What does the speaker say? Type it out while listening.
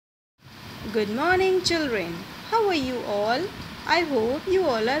Good morning, children. How are you all? I hope you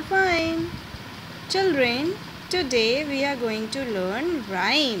all are fine. Children, today we are going to learn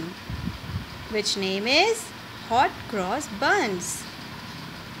rhyme, which name is hot cross buns.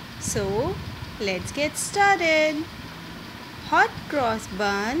 So, let's get started. Hot cross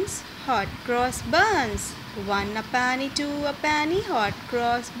buns, hot cross buns. One a penny, two a penny, hot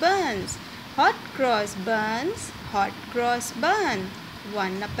cross buns. Hot cross buns, hot cross bun.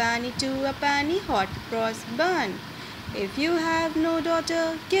 One a penny, two a penny, hot cross bun. If you have no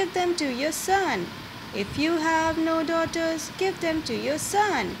daughter, give them to your son. If you have no daughters, give them to your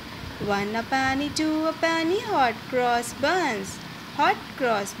son. One a penny, two a penny, hot cross buns. Hot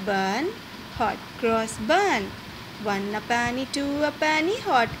cross bun, hot cross bun. One a penny, two a penny,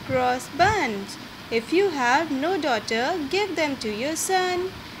 hot cross buns. If you have no daughter, give them to your son.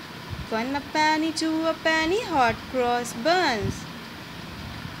 One a penny, two a penny, hot cross buns.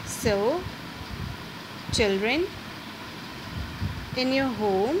 So, children, in your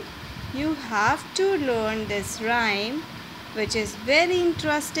home, you have to learn this rhyme, which is very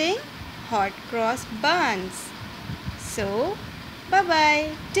interesting, hot cross buns. So,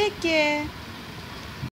 bye-bye. Take care.